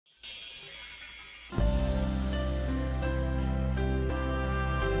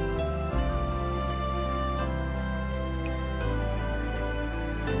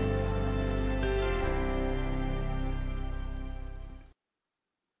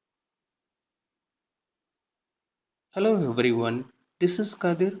Hello everyone, this is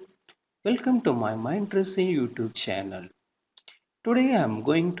Kadir. Welcome to my mind interesting YouTube channel. Today I am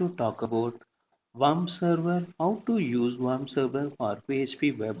going to talk about Wamp server, how to use Wamp server for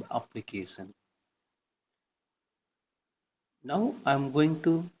PHP web application. Now I am going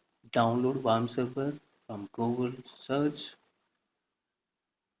to download Wamp server from Google search.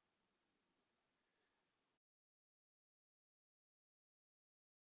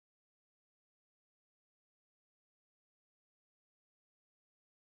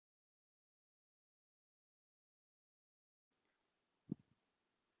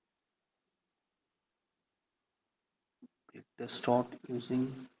 Click the start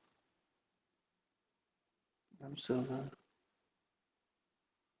using Wamp server.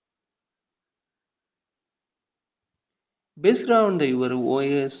 Based on your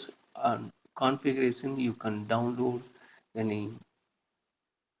OS and configuration, you can download any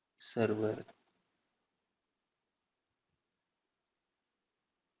server.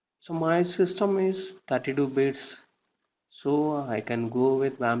 So my system is 32 bits. So I can go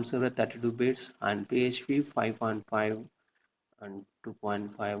with WAMP server 32 bits and PHP 5.5 and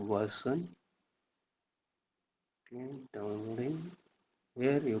 2.5 version. Okay, downloading.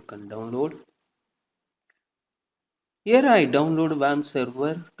 Here you can download. Here I download WAMP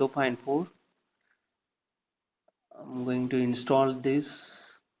server 2.4. I'm going to install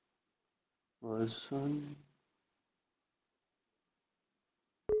this version.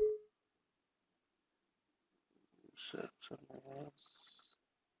 Search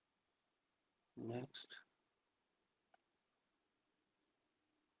next.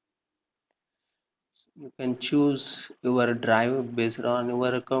 You can choose your drive based on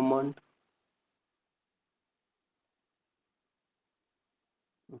your requirement.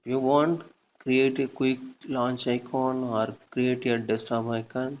 If you want, create a quick launch icon or create a desktop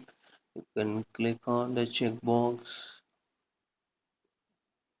icon. You can click on the checkbox.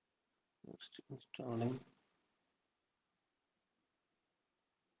 Next installing.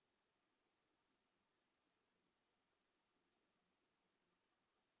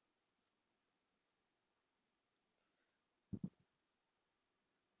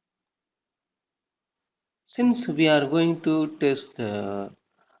 Since we are going to test the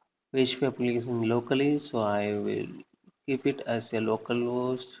PHP application locally, so I will keep it as a local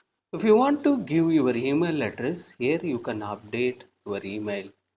host. If you want to give your email address, here you can update your email.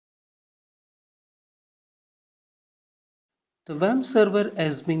 The WAMP server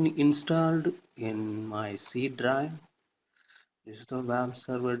has been installed in my C drive. This is the WAMP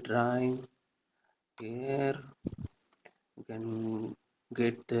server drive. Here you can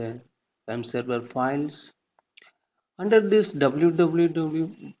get the WAMP server files. Under this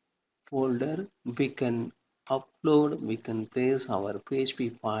www folder, we can we can place our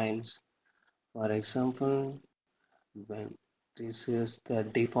PHP files. For example, when this is the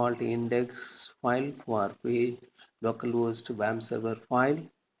default index file for localhost WAMP server file.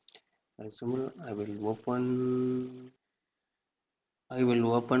 For example, I will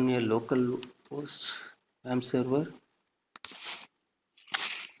open a local host WAMP server.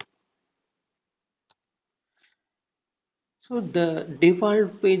 So the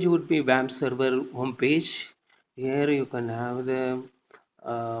default page would be WAMP server home page. Here you can have the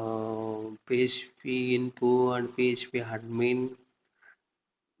PHP info and PHP admin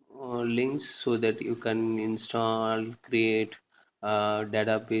links so that you can install, create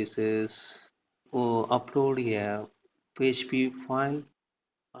databases, upload a PHP file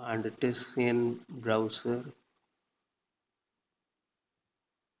and test in browser.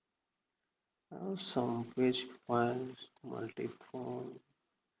 Some PHP files, multi-phone.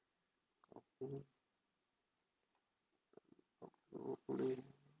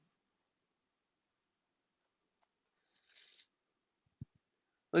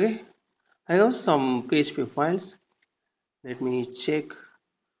 Okay, I have some PHP files. Let me check.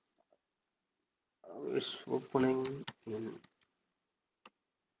 It's opening in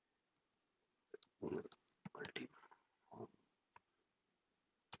multi.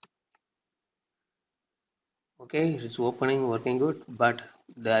 Okay, it's opening, working good, but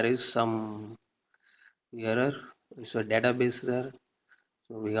there is some error. It's a database there.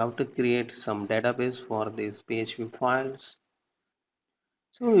 So we have to create some database for these PHP files.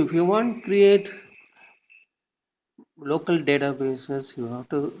 So if you want to create local databases, you have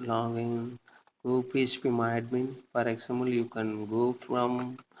to log in to phpmyadmin. For example, you can go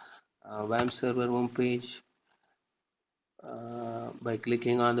from WAMP server homepage by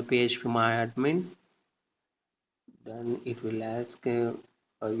clicking on the phpmyadmin. Then it will ask a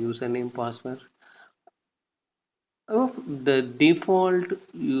username password. Oh, the default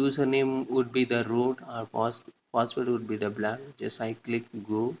username would be the root or password would be the blank. Just I click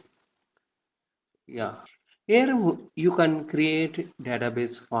go. Yeah, here you can create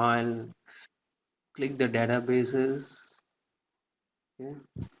database file. Click the databases. Okay.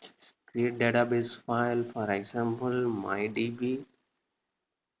 Create database file, for example mydb.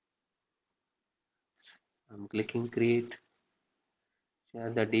 I'm clicking create. Here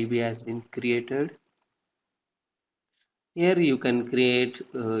the db has been created. Here you can create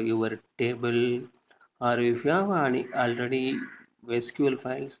your table, or if you have any already SQL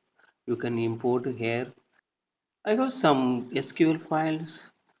files, you can import here. I have some SQL files,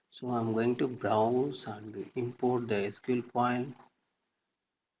 so I'm going to browse and import the SQL file.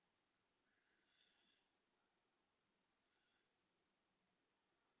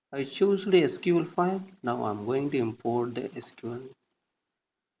 I choose the SQL file. Now I'm going to import the SQL.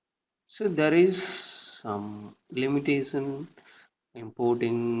 So there is some limitation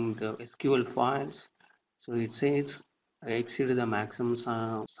importing the SQL files. So it says exceed the maximum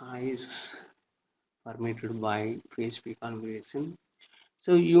size permitted by PHP configuration.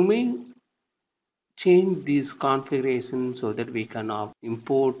 So you may change this configuration so that we can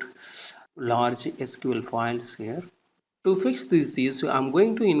import large SQL files here. To fix this issue, I'm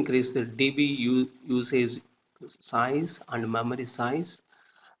going to increase the DB usage size and memory size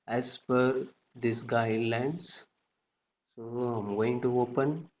as per these guidelines. So I'm going to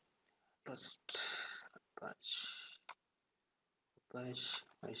open first patch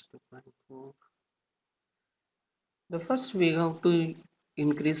 2.4. The first we have to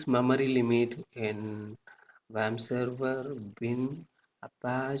increase memory limit in Wamp server, bin,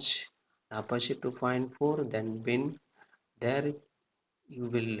 Apache 2.4, then bin. There you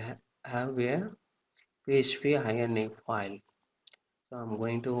will have a PHP INI file. So I'm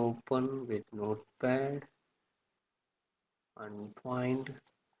going to open with Notepad and find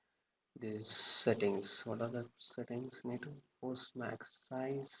these settings. What are the settings? Need to post max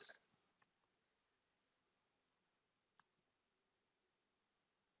size.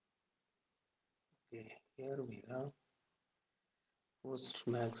 Okay, here we have post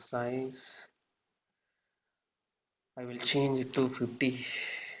max size. I will change it to 50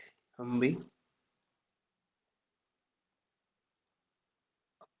 MB.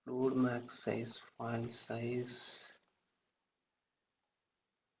 Upload max size, file size.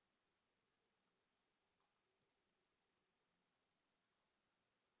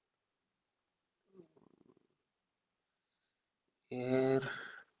 Here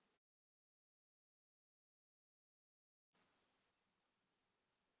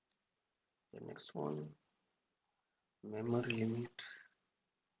the next one, memory limit.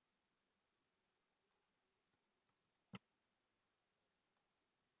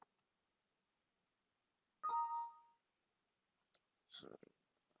 So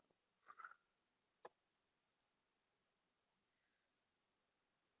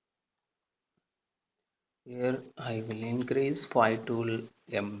here I will increase 5 to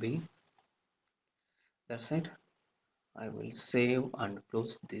MB. That's it. I will save and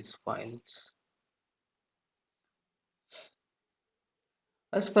close these files.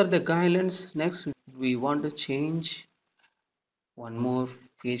 As per the guidelines, next we want to change one more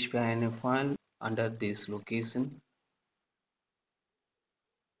phpMyadmin file under this location.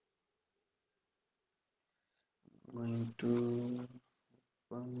 I'm going to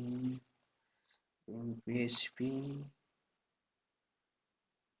open in PHP.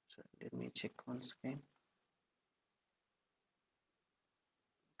 So let me check once again.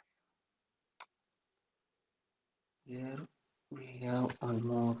 Here we have one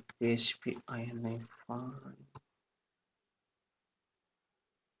more phpMyadmin file.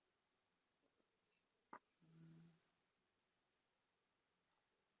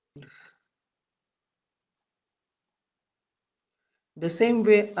 The same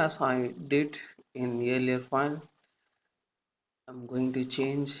way as I did in earlier file, I'm going to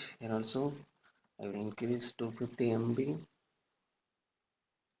change here also. I will increase to 50 MB.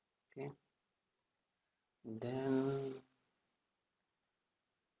 Okay. Then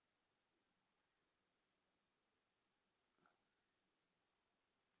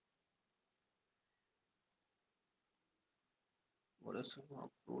what is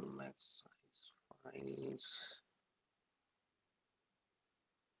upload max size files?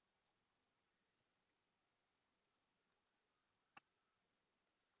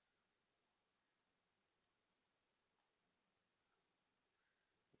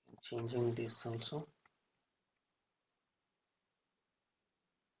 Changing this also.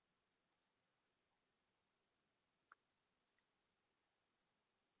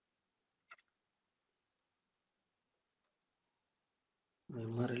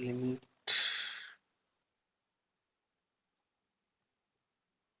 Memory limit.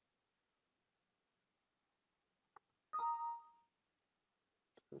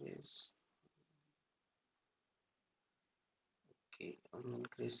 this. Okay, I'm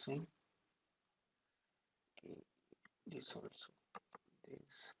increasing. Okay, this also.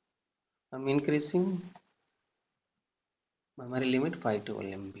 This. I'm increasing memory limit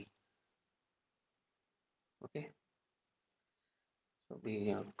 512 MB. Okay, so we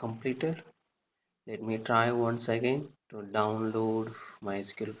have completed. Let me try once again to download my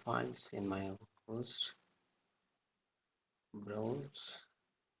SQL files in my host. Browse.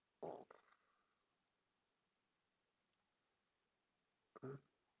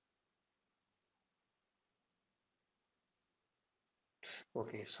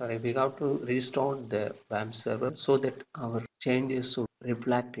 Okay, sorry, we have to restore the Wamp server so that our changes should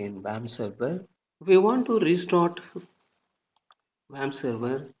reflect in Wamp server. If we want to restart Wamp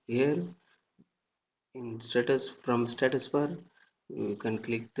server here in status, from status bar, you can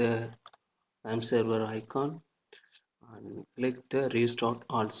click the Wamp server icon and click the restart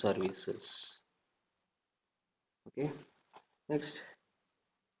all services. Okay, next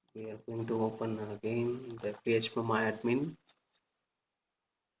we are going to open again the phpmyadmin.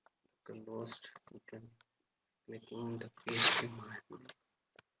 Closed. You can click on the phpmyadmin.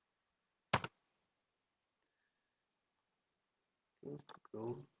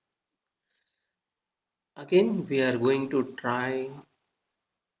 Go. Again, we are going to try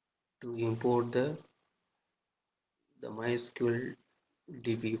to import the MySQL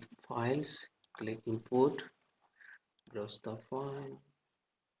DB files. Click import, browse the file,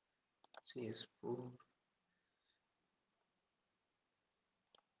 CS4.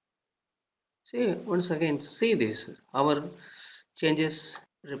 See, once again, see this, our changes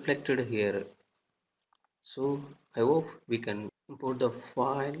reflected here. So I hope we can import the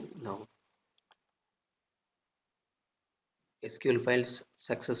file now. SQL files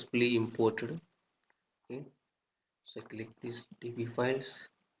successfully imported. Okay, so click this DB files.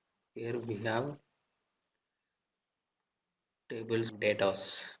 Here we have tables data.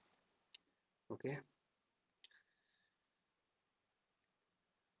 Okay,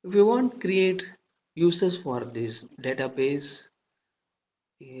 if you want to create users for this database,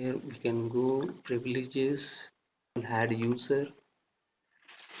 here we can go privileges, add user.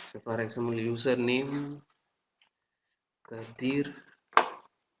 So for example, username Kadir,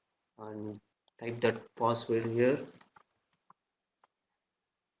 and type that password here.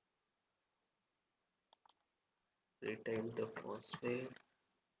 Retype the password.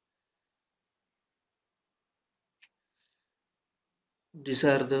 These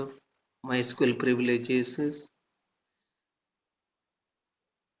are the MySQL privileges.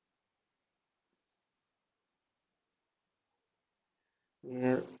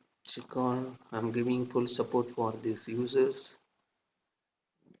 Here check on, I'm giving full support for these users.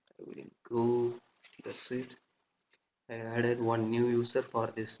 I will go, that's it. I added one new user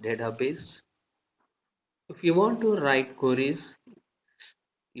for this database. If you want to write queries,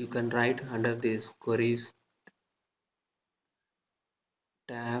 you can write under this queries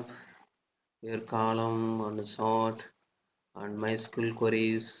tab, your column and sort and MySQL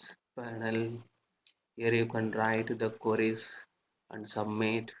queries panel. Here you can write the queries and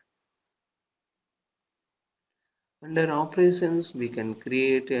submit. Under operations, we can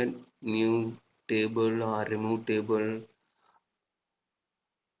create a new table or remove table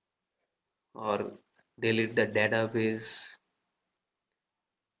or delete the database.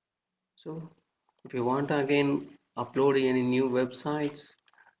 So if you want to again upload any new websites,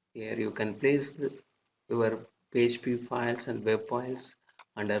 here you can place your PHP files and web files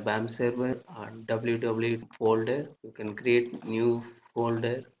under Wamp server and www folder. You can create new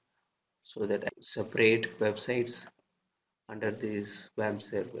folder so that I separate websites under this Wamp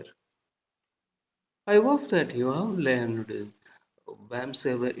server. I hope that you have learned Wamp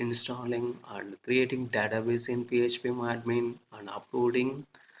server installing and creating database in phpmyadmin and uploading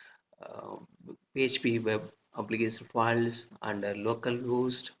uh, PHP web application files under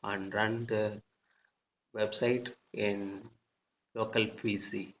localhost and run the website in local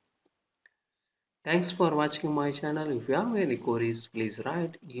PC. Thanks for watching my channel. If you have any queries, please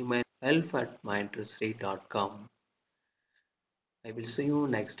write email help@myindustry.com. I will see you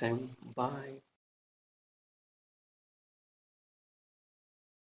next time. Bye.